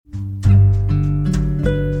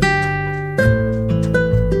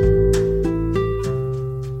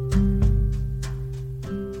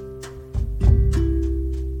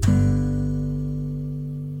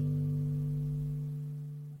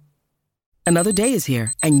Another day is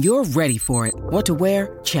here, and you're ready for it. What to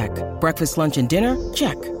wear? Check. Breakfast, lunch, and dinner?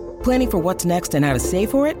 Check. Planning for what's next and how to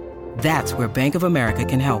save for it? That's where Bank of America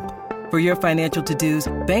can help. For your financial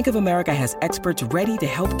to-dos, Bank of America has experts ready to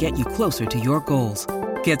help get you closer to your goals.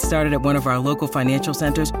 Get started at one of our local financial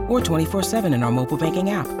centers or 24/7 in our mobile banking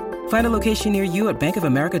app. Find a location near you at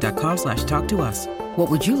bankofamerica.com/talktous. What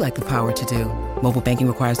would you like the power to do? Mobile banking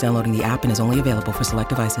requires downloading the app and is only available for select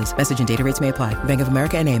devices. Message and data rates may apply. Bank of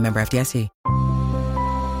America N.A., member FDIC.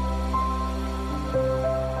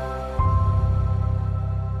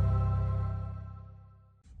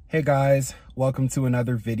 Hey guys, welcome to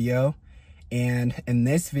another video. And in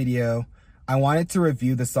this video, I wanted to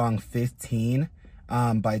review the song 15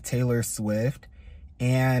 by Taylor Swift.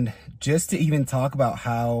 And just to even talk about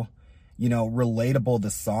how, relatable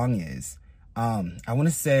the song is. I want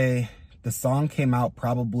to say the song came out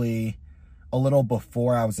probably a little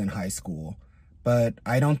before I was in high school, but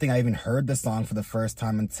I don't think I even heard the song for the first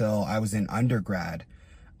time until I was in undergrad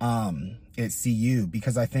at CU,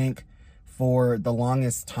 because I think for the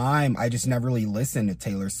longest time, I just never really listened to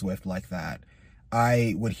Taylor Swift like that.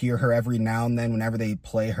 I would hear her every now and then whenever they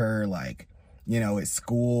play her, like, at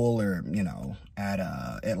school or,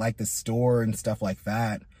 at like the store and stuff like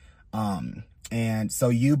that. And so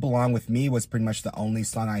You Belong With Me was pretty much the only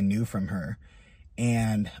song I knew from her.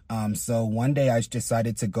 And so one day I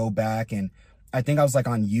decided to go back, and I think I was like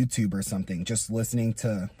on YouTube or something, just listening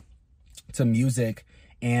to music.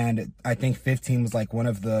 And I think 15 was like one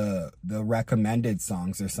of the recommended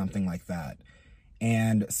songs or something like that.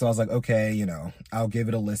 And so I was like, okay, I'll give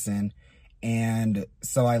it a listen. And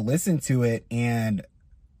so I listened to it, and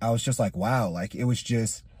I was just like, wow, like it was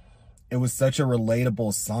such a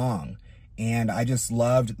relatable song. And I just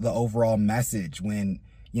loved the overall message when,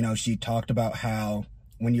 she talked about how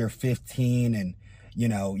when you're 15 and,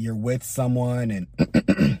 you're with someone and,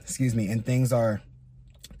 excuse me, and things are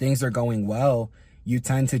going well, you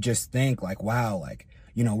tend to just think like, wow, like,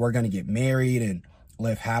 we're going to get married and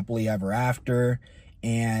live happily ever after.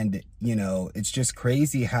 And, it's just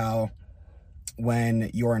crazy how when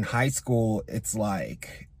you're in high school, it's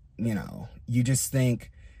like, you just think,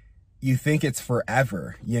 it's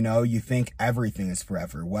forever, you think everything is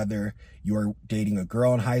forever, whether you're dating a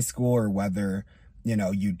girl in high school or whether,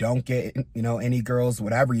 you don't get, any girls,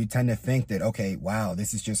 whatever, you tend to think that, okay, wow,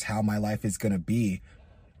 this is just how my life is going to be.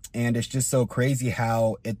 And it's just so crazy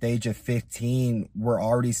how at the age of 15, we're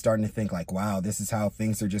already starting to think like, wow, this is how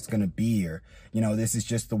things are just going to be, or, this is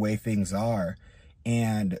just the way things are.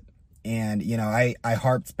 And I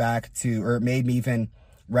harped back to, or it made me even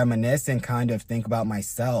reminisce and kind of think about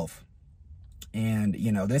myself. And,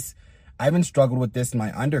 I even struggled with this in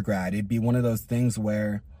my undergrad. It'd be one of those things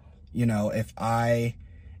where, if I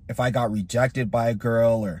got rejected by a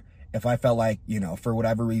girl, or if I felt like, for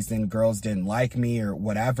whatever reason, girls didn't like me or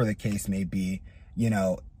whatever the case may be,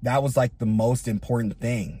 that was like the most important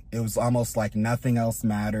thing. It was almost like nothing else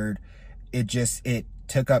mattered. It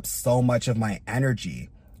took up so much of my energy.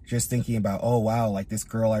 Just thinking about, oh, wow, like this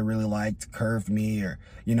girl I really liked curved me, or,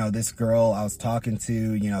 this girl I was talking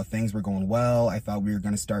to, things were going well. I thought we were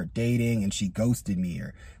going to start dating and she ghosted me,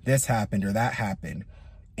 or this happened or that happened.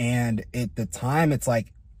 And at the time, it's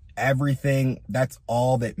like everything, that's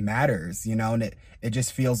all that matters, and it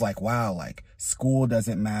just feels like, wow, like school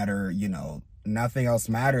doesn't matter, nothing else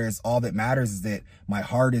matters. All that matters is that my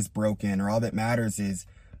heart is broken, or all that matters is,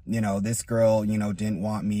 this girl, didn't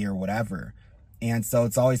want me or whatever. And so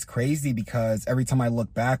it's always crazy because every time I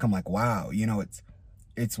look back, I'm like, wow,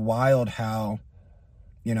 it's wild how,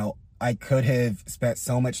 I could have spent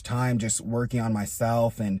so much time just working on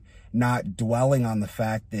myself and not dwelling on the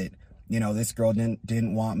fact that, this girl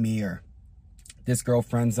didn't want me, or this girl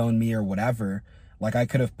friend zoned me or whatever. Like I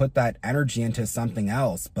could have put that energy into something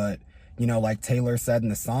else. But, like Taylor said in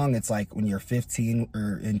the song, it's like when you're 15,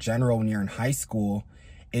 or in general, when you're in high school,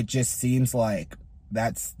 it just seems like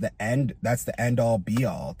that's the end all be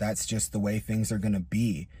all. That's just the way things are going to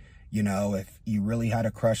be. If you really had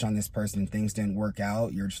a crush on this person and things didn't work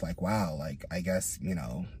out, you're just like, wow, like, I guess,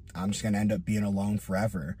 I'm just going to end up being alone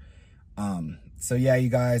forever. So yeah, you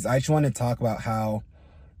guys, I just want to talk about how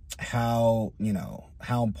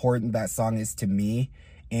important that song is to me.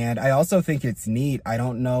 And I also think it's neat. I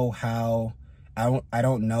don't know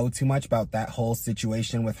too much about that whole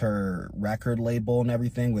situation with her record label and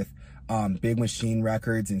everything with Big Machine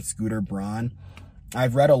Records and Scooter Braun.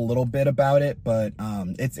 I've read a little bit about it, but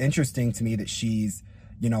it's interesting to me that she's,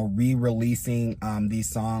 re-releasing these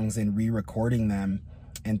songs and re-recording them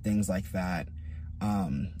and things like that.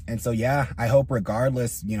 And so, yeah, I hope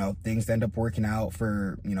regardless, things end up working out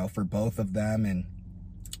for both of them, and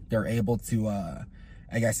they're able to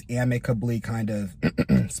I guess, amicably kind of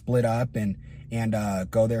split up and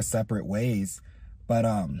go their separate ways. But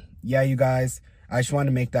yeah, you guys, I just wanted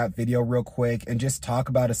to make that video real quick and just talk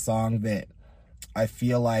about a song that I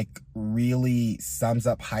feel like really sums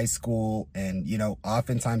up high school and, you know,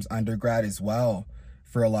 oftentimes undergrad as well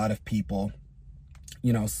for a lot of people,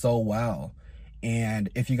 you know, so well. And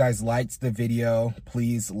if you guys liked the video,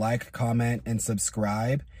 please like, comment, and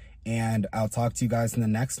subscribe. And I'll talk to you guys in the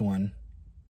next one.